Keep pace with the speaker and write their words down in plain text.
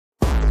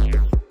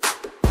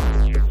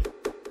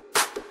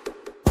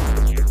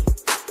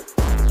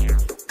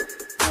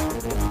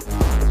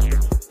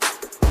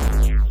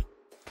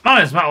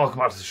name's Matt, welcome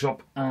back to the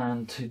shop,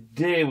 and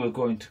today we're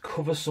going to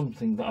cover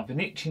something that I've been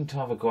itching to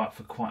have a go at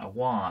for quite a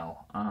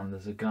while, and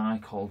there's a guy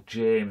called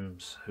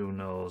James who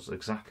knows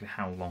exactly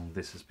how long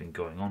this has been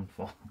going on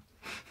for.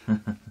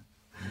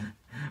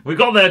 We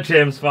got there,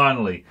 James,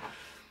 finally.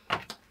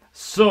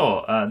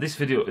 So, this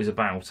video is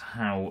about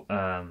how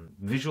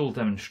visual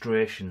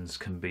demonstrations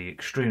can be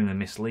extremely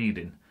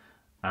misleading,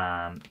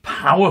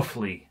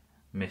 powerfully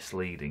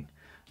misleading,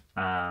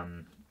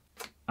 and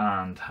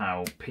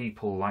how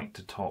people like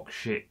to talk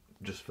shit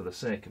just for the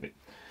sake of it.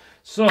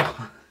 So,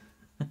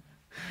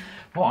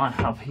 what I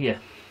have here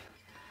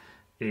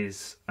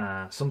is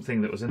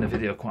something that was in a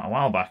video quite a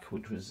while back,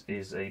 which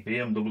is a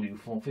BMW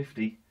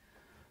 450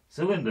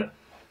 cylinder.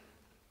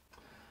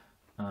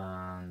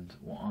 And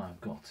what I've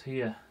got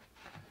here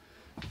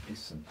is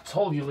some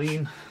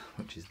toluene,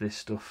 which is this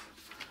stuff.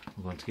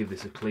 I'm going to give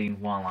this a clean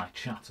while I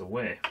chat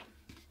away.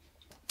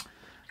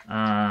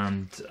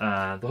 And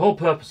the whole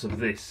purpose of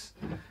this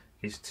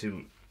is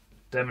to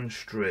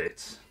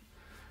demonstrate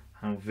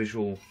how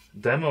visual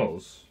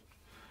demos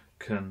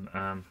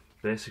can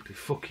basically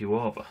fuck you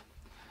over,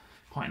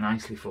 quite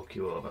nicely fuck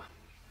you over,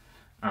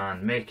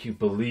 and make you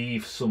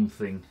believe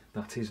something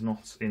that is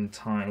not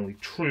entirely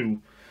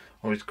true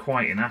or is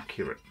quite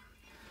inaccurate.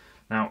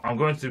 Now, I'm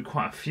going to do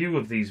quite a few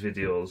of these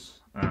videos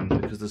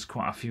because there's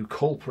quite a few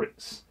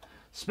culprits,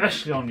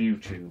 especially on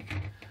YouTube.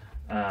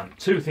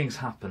 Two things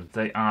happen.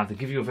 They either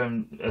give you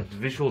a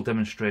visual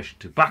demonstration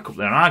to back up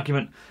their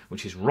argument,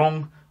 which is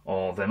wrong,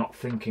 or they're not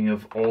thinking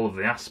of all of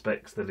the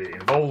aspects that it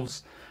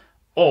involves,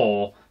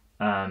 or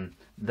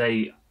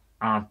they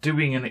are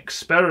doing an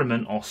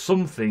experiment or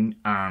something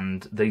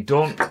and they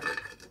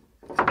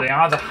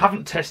either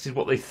haven't tested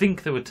what they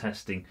think they were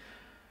testing,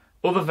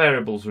 other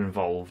variables are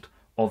involved,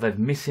 or they've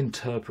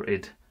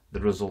misinterpreted the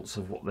results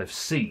of what they've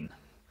seen.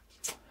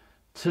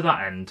 To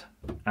that end,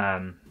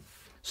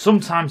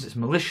 sometimes it's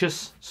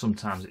malicious,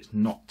 sometimes it's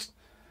not.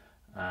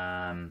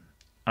 And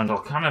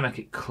I'll kind of make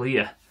it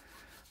clear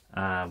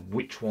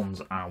which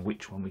ones are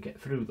which when we get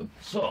through them.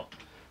 So,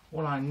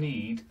 what I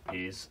need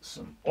is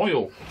some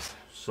oil.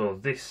 So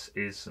this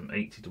is some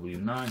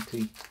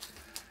 80W90.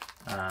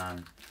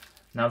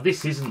 Now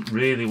this isn't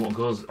really what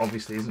goes,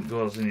 obviously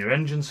goes in your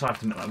engine, so I have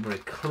to make that very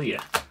clear.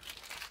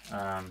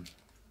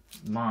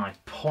 My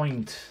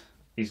point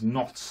is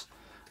not,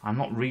 I'm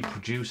not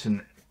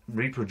reproducing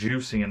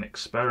an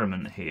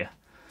experiment here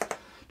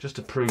just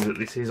to prove that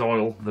this is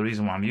oil. The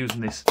reason why I'm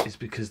using this is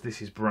because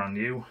this is brand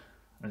new,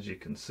 as you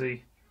can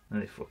see, and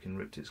they fucking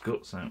ripped its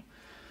guts out.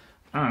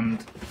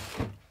 And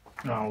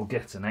I'll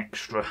get an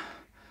extra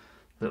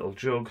little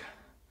jug,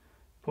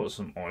 put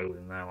some oil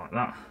in there like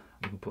that.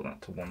 We can put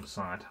that to one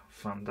side.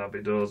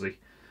 Fan-dabby-dozy.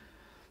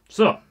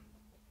 So,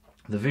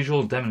 the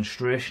visual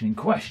demonstration in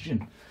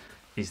question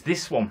is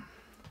this one.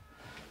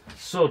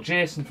 So,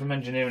 Jason from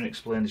Engineering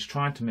Explained is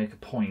trying to make a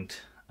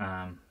point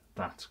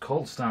that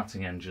cold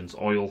starting engines,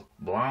 oil,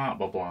 blah,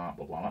 blah, blah,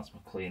 blah, blah. That's my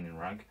cleaning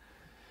rag.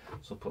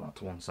 So, I'll put that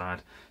to one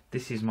side.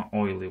 This is my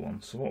oily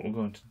one. So, what we're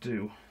going to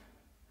do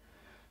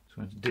is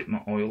I'm going to dip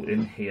my oil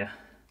in here,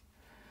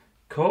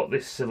 coat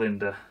this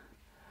cylinder,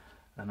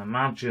 and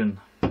imagine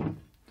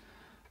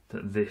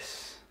that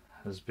this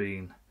has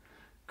been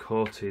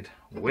coated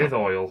with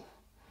oil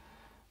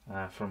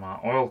from our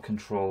oil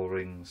control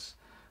rings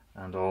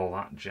and all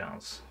that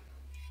jazz.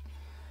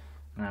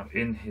 Now,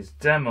 in his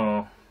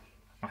demo,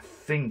 I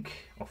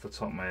think off the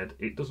top of my head,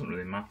 it doesn't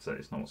really matter,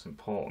 it's not what's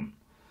important.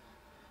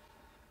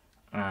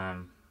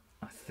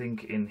 I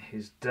think in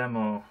his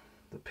demo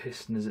the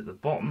piston is at the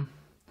bottom.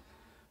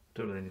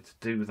 Don't really need to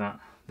do that.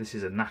 This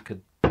is a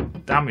knackered,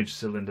 damaged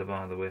cylinder,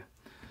 by the way.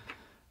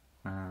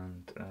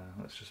 And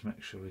let's just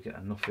make sure we get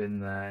enough in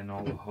there in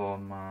all the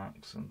horn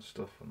marks and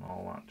stuff and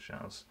all that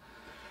jazz.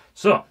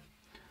 So,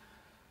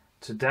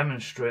 to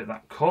demonstrate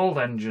that cold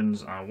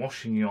engines are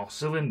washing your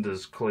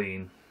cylinders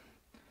clean,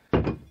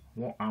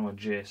 what our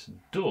Jason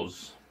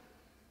does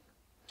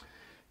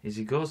is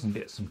he goes and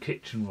gets some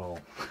kitchen roll.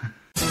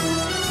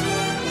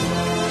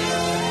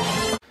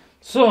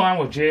 So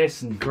our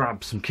Jason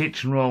grabbed some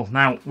kitchen roll.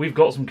 Now, we've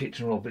got some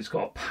kitchen roll, but it's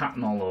got a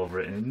pattern all over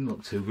it, and it didn't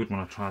look too good when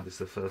I tried this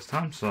the first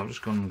time, so I've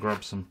just gone and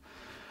grabbed some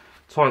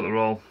toilet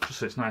roll, just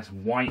so it's nice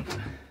and white.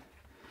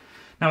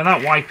 Now,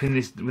 without wiping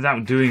this,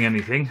 without doing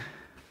anything,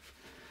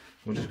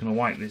 we're just going to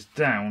wipe this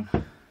down.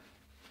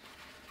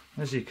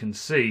 As you can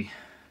see,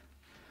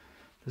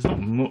 there's not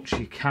much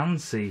you can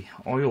see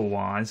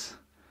oil-wise.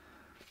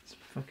 It's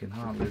fucking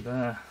hardly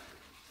there.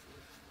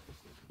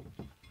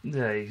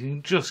 There, you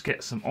can just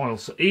get some oil.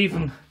 So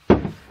even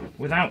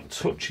without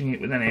touching it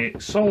with any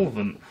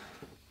solvent,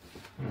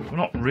 we're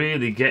not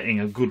really getting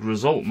a good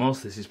result. Most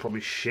of this is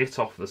probably shit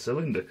off the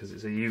cylinder because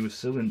it's a used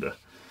cylinder.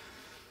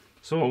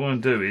 So what we're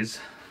going to do is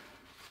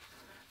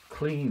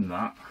clean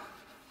that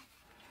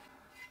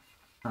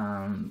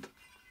and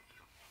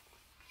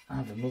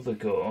have another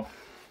go,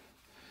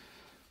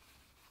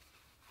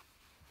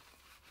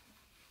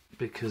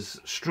 because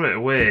straight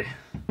away,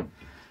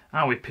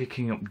 are we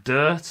picking up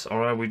dirt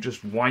or are we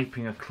just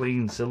wiping a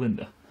clean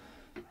cylinder?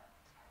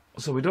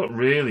 So we don't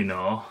really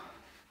know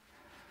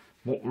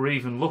what we're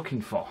even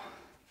looking for,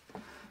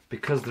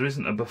 because there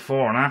isn't a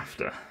before and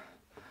after.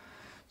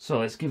 So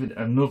let's give it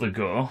another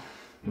go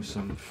with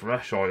some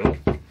fresh oil.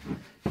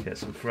 Get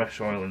some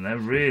fresh oil in there,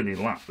 really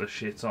lap the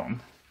shit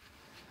on.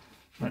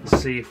 Let's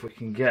see if we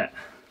can get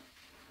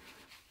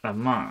a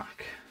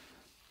mark.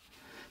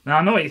 Now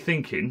I know what you're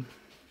thinking.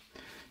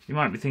 You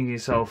might be thinking to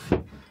yourself,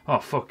 oh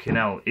fucking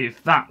hell,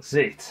 if that's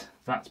it,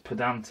 that's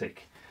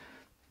pedantic.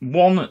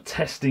 One,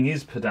 testing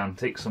is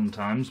pedantic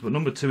sometimes, but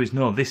number two is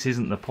no, this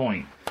isn't the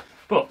point.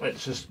 But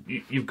let's just,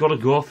 you've got to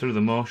go through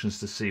the motions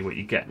to see what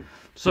you get.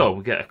 So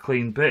we get a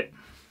clean bit,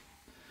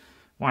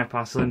 wipe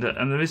our cylinder,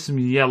 and there is some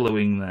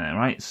yellowing there,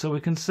 right? So we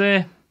can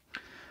say,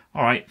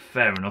 alright,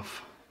 fair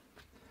enough.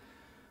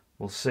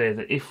 We'll say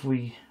that if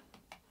we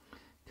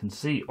can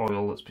see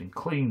oil that's been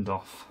cleaned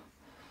off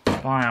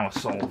by our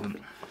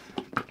solvent,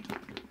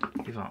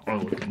 give our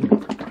oil a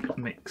good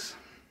mix.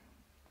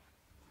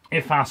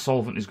 If our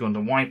solvent is going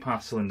to wipe our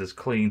cylinders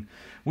clean,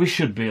 we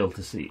should be able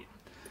to see it.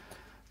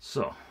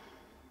 So,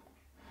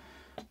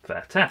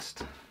 fair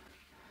test.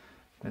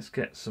 Let's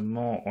get some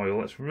more oil.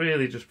 Let's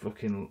really just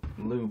fucking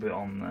lube it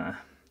on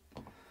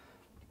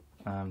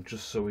there.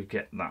 Just so we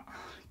get that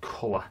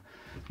colour.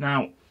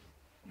 Now,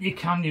 you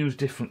can use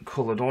different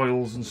coloured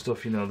oils and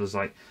stuff. You know, there's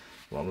like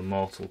a lot of the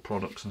Mortal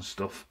products and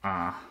stuff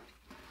are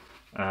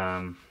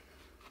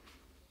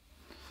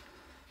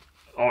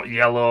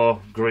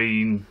yellow,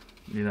 green,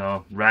 you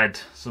know, red,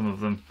 some of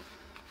them.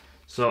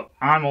 So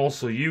I'm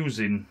also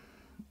using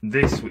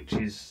this, which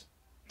is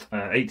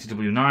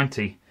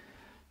 80W90,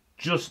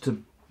 just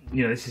to,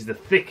 you know, this is the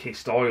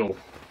thickest oil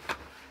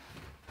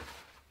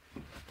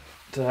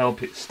to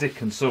help it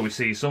stick, and so we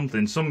see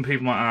something. Some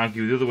people might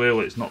argue the other way,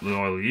 well, it's not the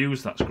oil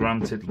used, that's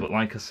granted, but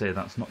like I say,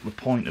 that's not the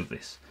point of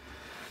this.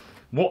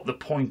 What the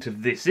point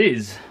of this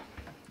is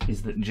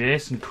that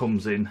Jason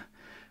comes in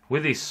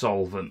with his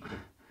solvent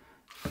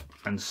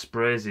and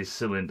sprays his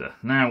cylinder.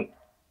 Now,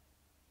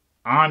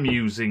 I'm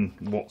using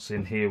what's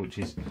in here, which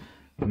is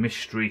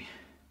Mystery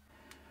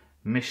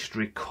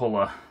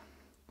Colour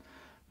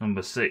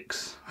number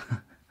 6.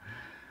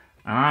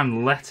 And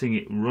I'm letting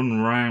it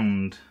run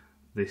round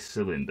this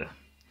cylinder.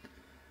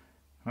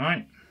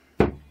 Right?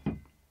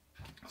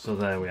 So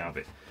there we have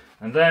it.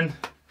 And then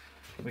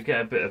we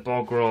get a bit of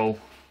bog roll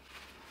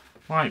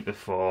like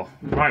before,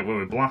 right where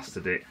we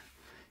blasted it.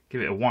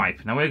 Give it a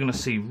wipe. Now we're going to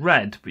see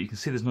red, but you can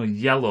see there's no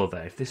yellow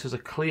there. If this was a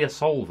clear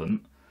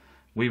solvent,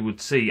 we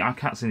would see, I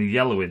can't see any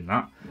yellow in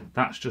that.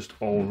 That's just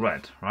all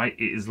red, right?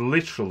 It is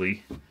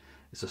literally,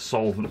 it's a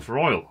solvent for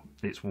oil.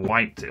 It's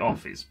wiped it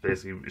off. It's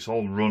basically, it's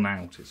all run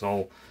out. It's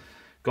all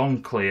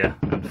gone clear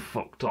and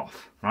fucked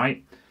off,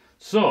 right?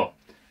 So,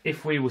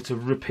 if we were to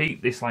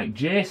repeat this like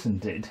Jason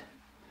did,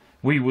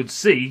 we would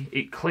see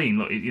it clean.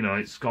 Look, you know,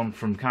 it's gone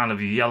from kind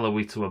of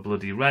yellowy to a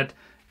bloody red.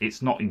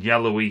 It's not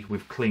yellowy,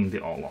 we've cleaned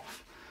it all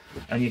off.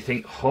 And you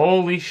think,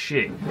 holy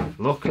shit,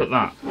 look at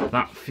that.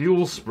 That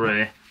fuel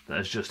spray that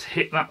has just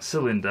hit that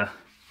cylinder,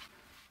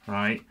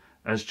 right,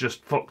 has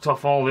just fucked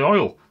off all the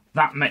oil.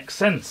 That makes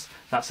sense.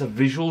 That's a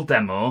visual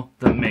demo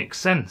that makes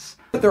sense.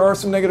 There are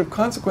some negative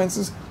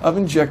consequences of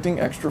injecting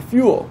extra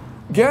fuel.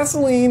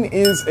 Gasoline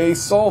is a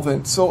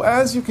solvent, so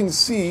as you can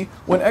see,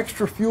 when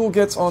extra fuel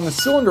gets on the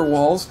cylinder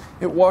walls,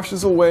 it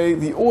washes away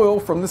the oil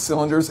from the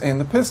cylinders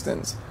and the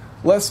pistons.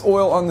 Less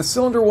oil on the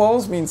cylinder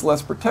walls means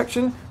less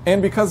protection,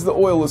 and because the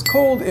oil is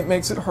cold, it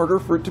makes it harder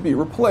for it to be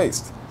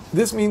replaced.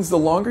 This means the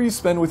longer you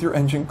spend with your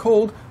engine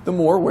cold, the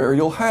more wear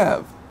you'll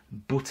have.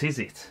 But is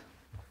it?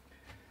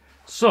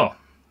 So,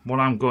 what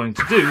I'm going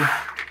to do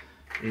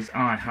is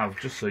I have,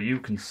 just so you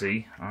can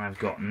see, I've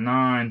got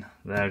 9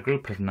 there, a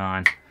group of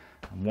 9,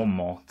 and one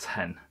more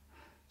 10.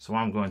 So what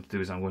I'm going to do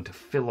is I'm going to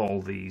fill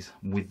all these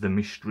with the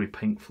mystery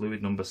pink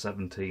fluid number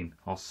 17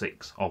 or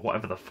 6 or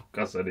whatever the fuck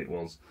I said it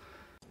was.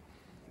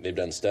 They've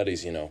done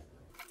studies, you know.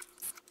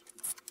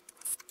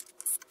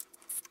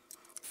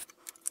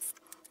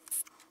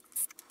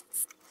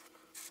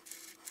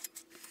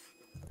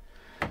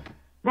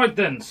 Right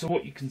then, so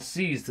what you can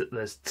see is that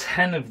there's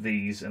 10 of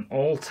these, and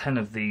all 10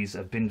 of these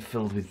have been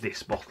filled with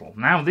this bottle.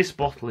 Now, this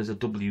bottle is a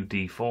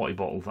WD-40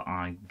 bottle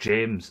that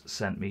James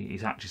sent me.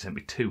 He's actually sent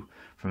me 2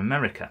 from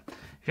America.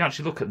 If you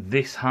actually look at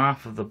this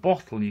half of the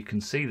bottle, you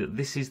can see that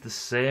this is the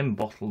same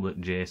bottle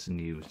that Jason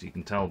used. You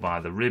can tell by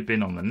the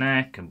ribbon on the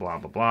neck and blah,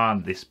 blah, blah,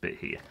 and this bit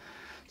here.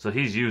 So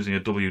he's using a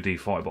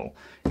WD-40 bottle.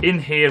 In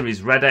here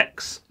is Red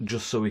X,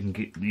 just so we can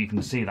get, you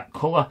can see that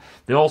colour.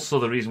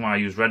 The reason why I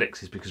use Red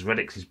X is because Red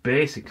X is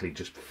basically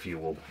just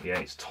fuel. Yeah,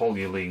 it's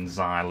toluene,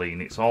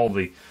 xylene, it's all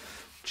the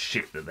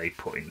shit that they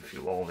put in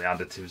fuel, all the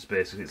additives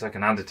basically. It's like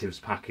an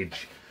additives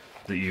package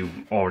that you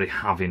already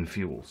have in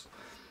fuels.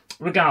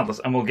 Regardless,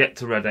 and we'll get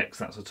to Red X,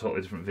 that's a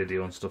totally different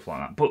video and stuff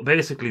like that. But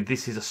basically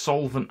this is a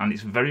solvent and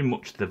it's very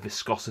much the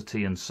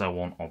viscosity and so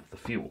on of the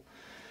fuel.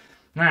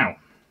 Now,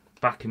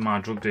 back in my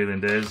drug dealing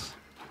days,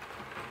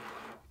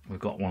 we've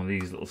got one of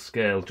these little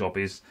scale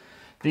jobbies.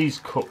 These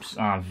cups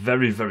are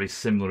very, very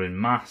similar in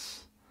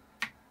mass.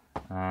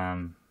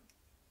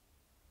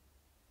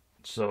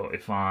 So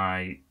if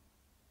I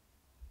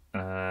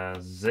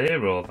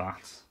 0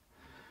 that,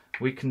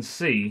 we can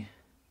see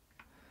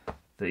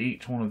that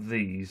each one of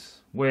these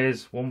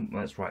weighs one.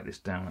 Let's write this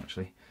down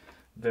actually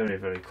very,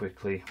 very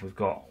quickly. We've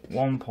got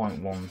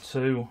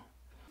 1.12,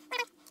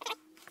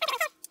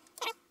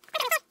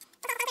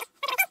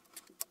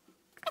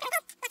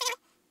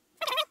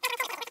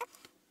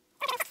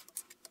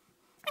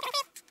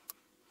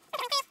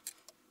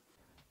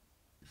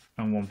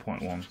 and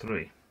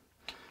 1.13.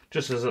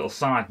 Just as a little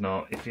side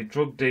note, if you're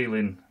drug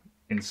dealing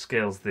in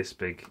scales this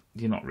big,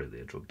 you're not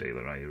really a drug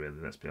dealer, are you really?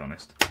 Let's be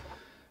honest.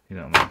 You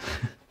know what I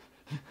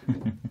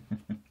mean?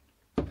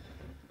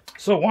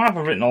 So why have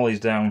I written all these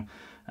down,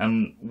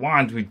 and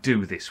why do we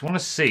do this? We want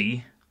to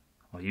see,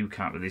 or you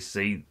can't really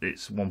see,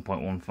 it's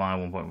 1.15,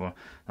 1.1,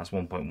 that's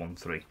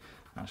 1.13.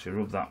 Actually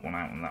rub that one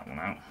out and that one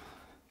out.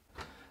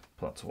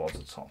 Put that towards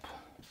the top.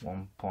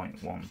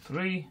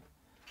 1.13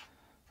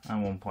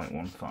 and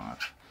 1.15.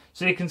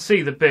 So you can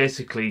see that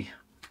basically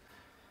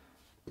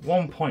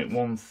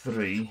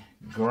 1.13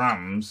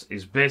 grams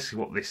is basically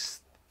what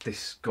this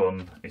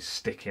gun is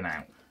sticking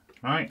out,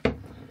 right?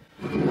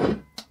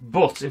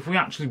 But if we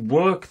actually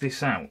work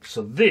this out,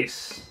 so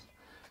this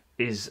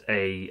is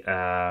a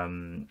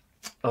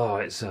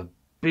it's a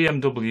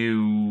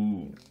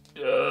BMW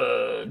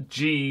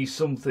G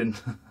something.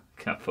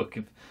 Can't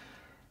fucking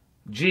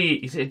G.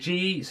 Is it a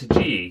G? It's a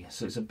GE.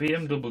 So it's a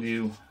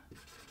BMW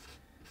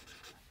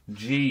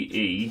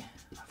GE.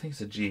 I think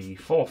it's a GE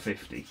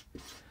 450.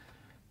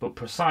 But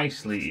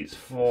precisely it's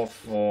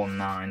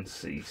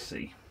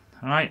 449cc,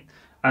 right?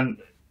 And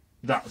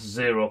that's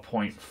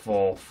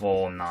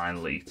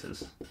 0.449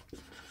 litres.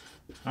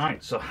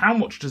 Right, so how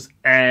much does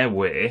air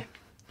weigh?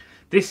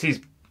 This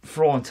is,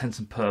 for all intents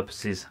and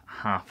purposes,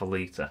 half a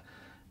litre.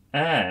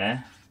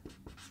 Air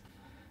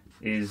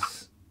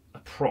is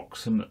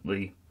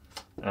approximately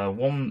it's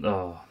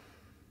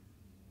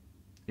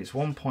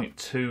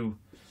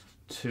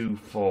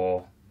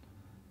 1.224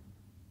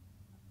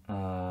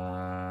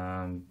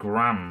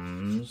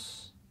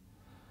 grams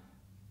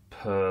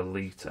per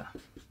litre.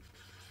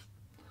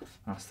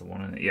 That's the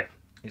one, isn't it? Yeah.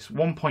 It's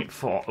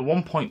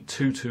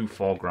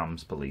 1.224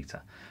 grams per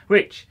litre,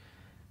 which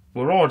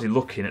we're already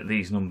looking at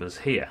these numbers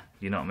here,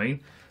 you know what I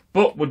mean?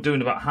 But we're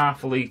doing about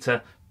half a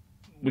litre.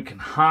 We can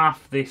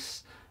half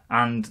this,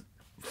 and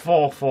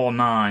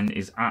 449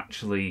 is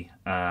actually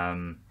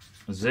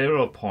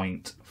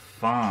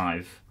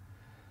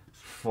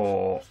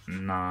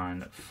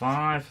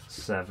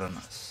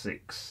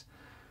 0.549576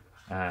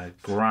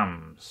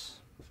 grams.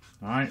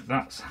 Right,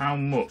 that's how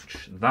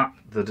much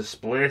the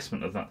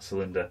displacement of that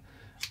cylinder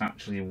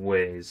actually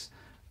weighs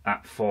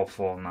at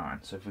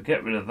 449. So if we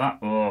get rid of that,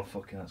 oh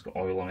fucking, that's got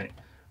oil on it.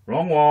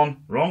 Wrong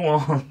one, wrong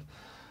one.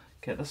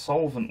 Get the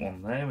solvent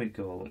one. There we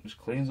go. It just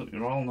cleans up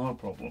your oil, no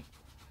problem.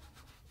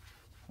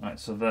 Right,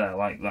 so there,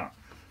 like that.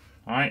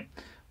 Alright,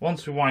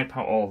 once we wipe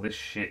out all this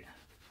shit,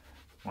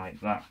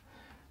 like that,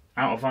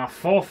 out of our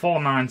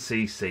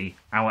 449cc,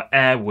 our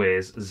air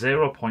weighs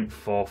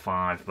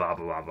 0.45, blah,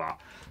 blah, blah.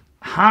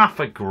 Half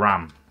a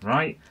gram,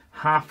 right?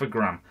 Half a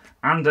gram.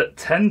 And at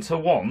 10 to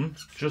 1,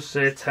 just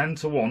say 10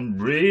 to 1,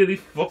 really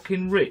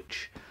fucking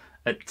rich.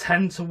 At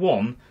 10 to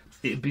 1,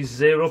 it'd be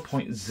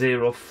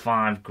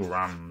 0.05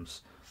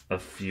 grams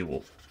of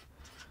fuel.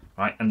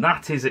 Right? And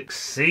that is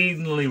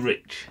exceedingly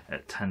rich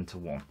at 10 to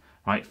 1,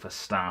 right? For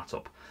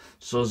startup.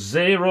 So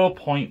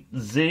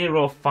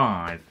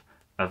 0.05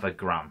 of a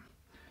gram.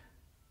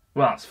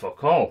 Well, that's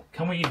fuck all.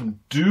 Can we even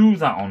do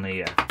that on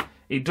here?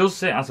 It does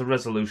say it has a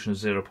resolution of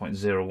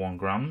 0.01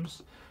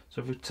 grams.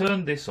 So if we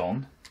turn this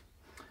on,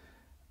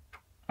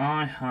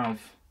 I have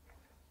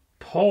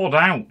poured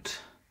out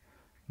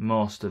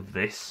most of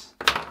this.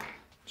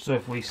 So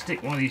if we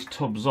stick one of these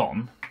tubs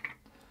on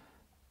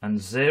and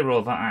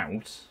zero that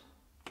out,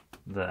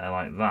 there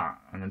like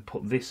that, and then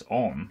put this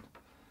on,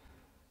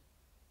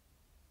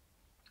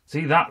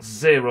 see, that's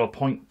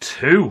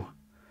 0.2.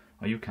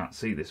 Oh, you can't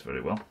see this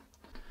very well.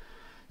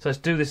 So let's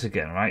do this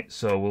again, right?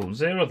 So we'll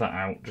zero that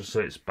out just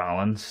so it's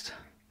balanced.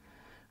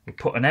 We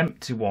put an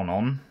empty one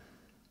on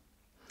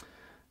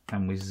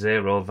and we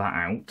zero that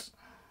out.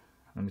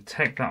 And we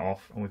take that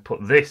off and we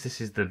put this. This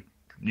is the,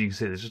 you can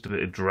see there's just a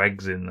bit of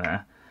dregs in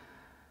there.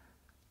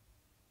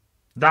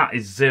 That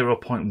is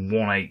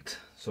 0.18.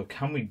 So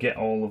can we get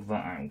all of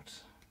that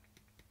out?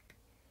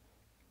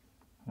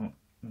 Well,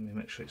 let me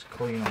make sure it's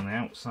clean on the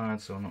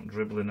outside so I'm not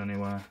dribbling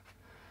anywhere.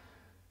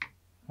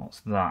 What's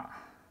that?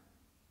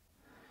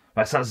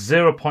 Right, so that's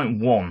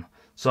 0.1.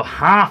 So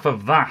half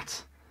of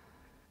that.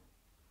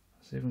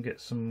 Let's see if we can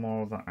get some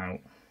more of that out.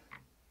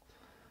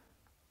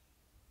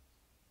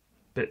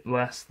 Bit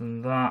less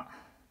than that.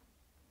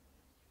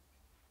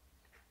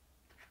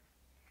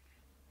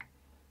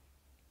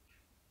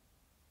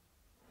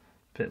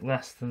 Bit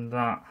less than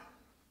that.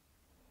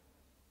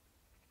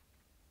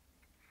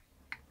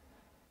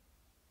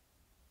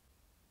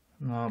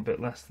 No, a bit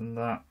less than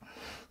that.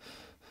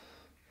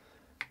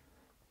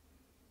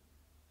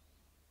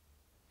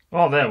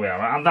 Oh, there we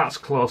are, and that's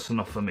close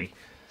enough for me.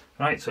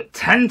 Right, so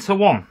 10 to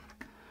 1.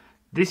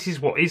 This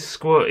is what is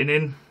squirting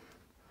in.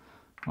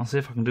 I'll see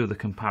if I can do the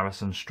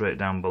comparison straight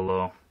down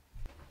below.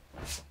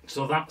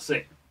 So that's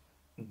it.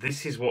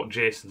 this is what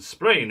Jason's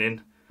spraying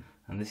in,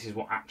 and this is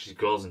what actually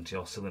goes into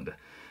your cylinder.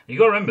 And you've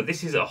got to remember,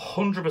 this is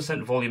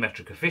 100%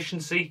 volumetric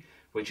efficiency,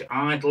 which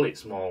idle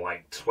it's more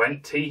like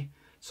 20,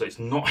 so it's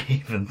not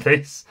even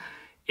this.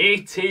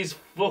 It is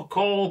fuck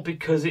all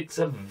because it's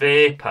a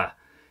vapour.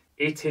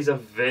 It is a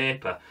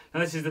vapour.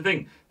 And this is the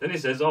thing. Then it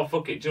says, oh,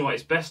 fuck it, do you know what?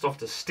 It's best off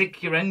to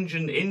stick your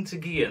engine into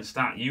gear and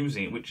start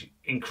using it, which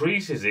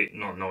increases it,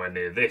 not nowhere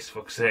near this,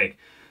 fuck's sake.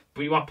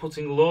 But you are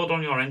putting load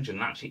on your engine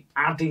and actually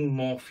adding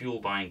more fuel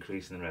by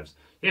increasing the revs.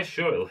 Yes,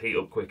 sure, it'll heat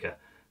up quicker.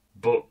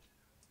 But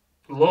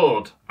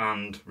load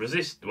and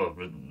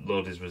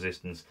load is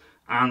resistance.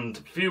 And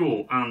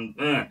fuel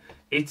and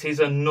it is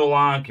a null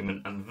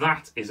argument. And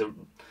that is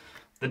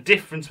the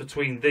difference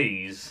between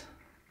these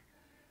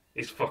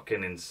is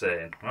fucking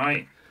insane,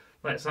 right?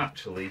 Let's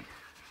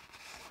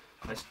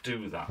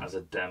do that as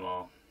a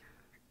demo.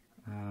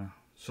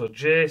 So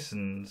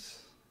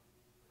Jason's,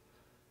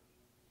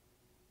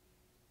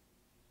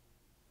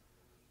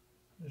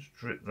 just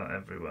drip that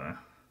everywhere.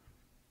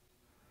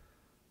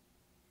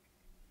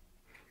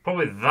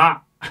 Probably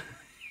that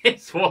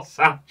is what's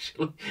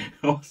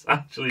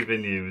actually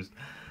been used,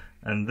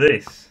 and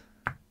this,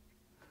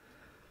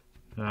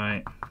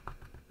 right?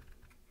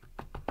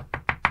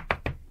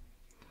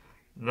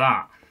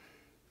 That,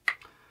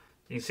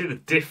 you can see the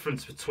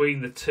difference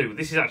between the two.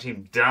 This is actually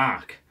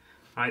dark,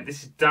 right?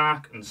 This is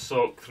dark and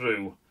soaked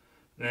through.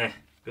 Good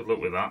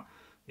luck with that.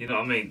 You know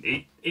what I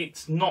mean?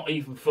 It's not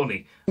even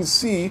funny. You can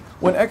see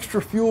when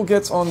extra fuel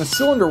gets on the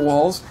cylinder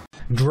walls.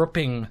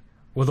 Dripping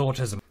with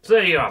autism. So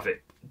there you have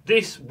it.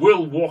 This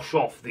will wash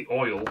off the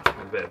oil.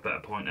 A better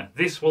pointer.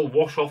 This will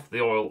wash off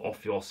the oil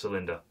off your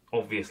cylinder.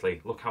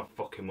 Obviously, look how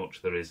fucking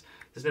much there is.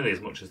 There's nearly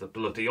as much as the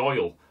bloody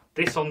oil.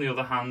 This, on the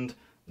other hand,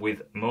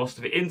 with most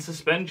of it in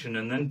suspension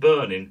and then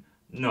burning,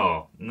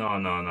 no.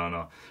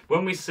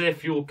 When we say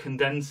fuel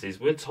condenses,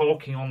 we're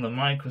talking on the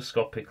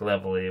microscopic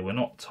level here. We're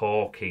not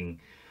talking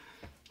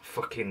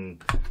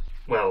fucking,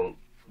 well,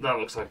 that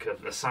looks like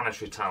a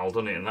sanitary towel,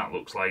 doesn't it? And that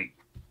looks like,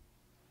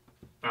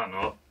 I don't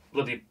know,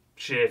 bloody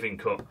shaving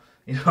cup.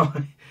 You know,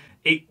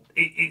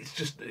 it's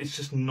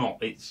just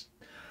not.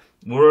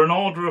 We're an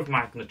order of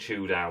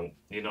magnitude out.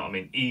 You know what I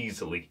mean?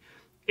 Easily.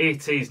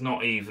 It is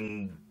not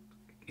even.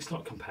 It's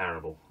not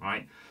comparable,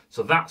 right?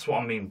 So that's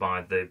what I mean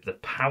by the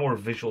power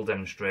of visual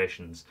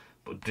demonstrations.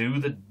 But do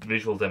the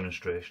visual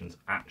demonstrations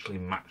actually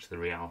match the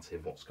reality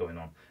of what's going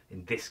on?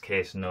 In this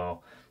case,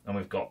 no. And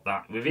we've got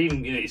that. We've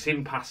even, it's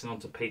even passing on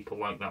to people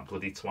like that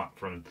bloody twat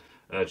from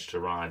Urge to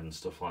Ride and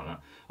stuff like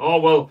that. Oh,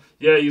 well,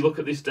 yeah, you look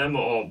at this demo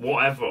or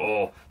whatever,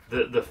 or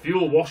the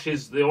fuel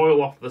washes the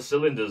oil off the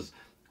cylinders.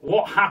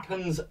 What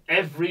happens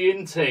every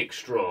intake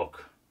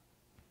stroke?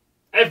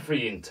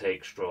 Every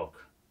intake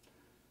stroke.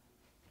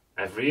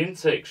 Every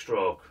intake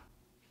stroke.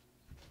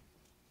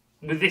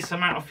 With this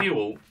amount of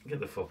fuel, get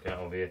the fuck out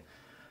of here.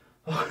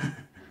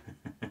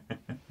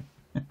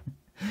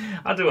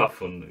 I do have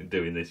fun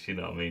doing this, you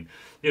know what I mean?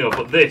 You know,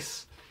 but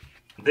this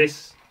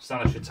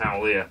sanitary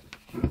towel here,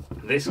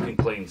 this can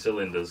clean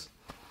cylinders,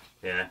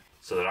 yeah,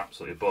 so they're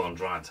absolutely bone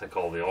dry and take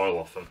all the oil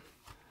off them.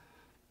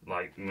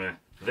 Like, meh.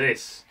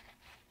 This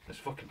is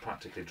fucking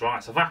practically dry.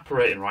 It's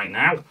evaporating right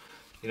now,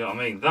 you know what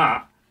I mean?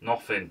 That,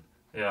 nothing.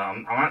 Yeah,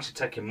 I'm actually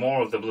taking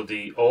more of the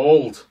bloody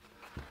old,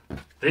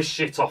 this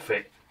shit off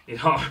it, you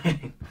know what I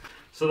mean?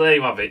 So there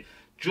you have it.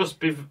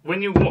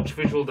 When you watch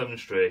visual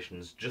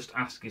demonstrations, just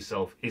ask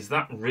yourself, is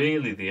that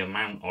really the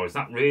amount, or is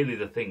that really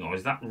the thing, or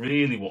is that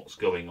really what's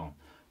going on?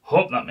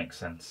 Hope that makes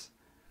sense,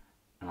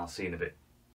 and I'll see you in a bit.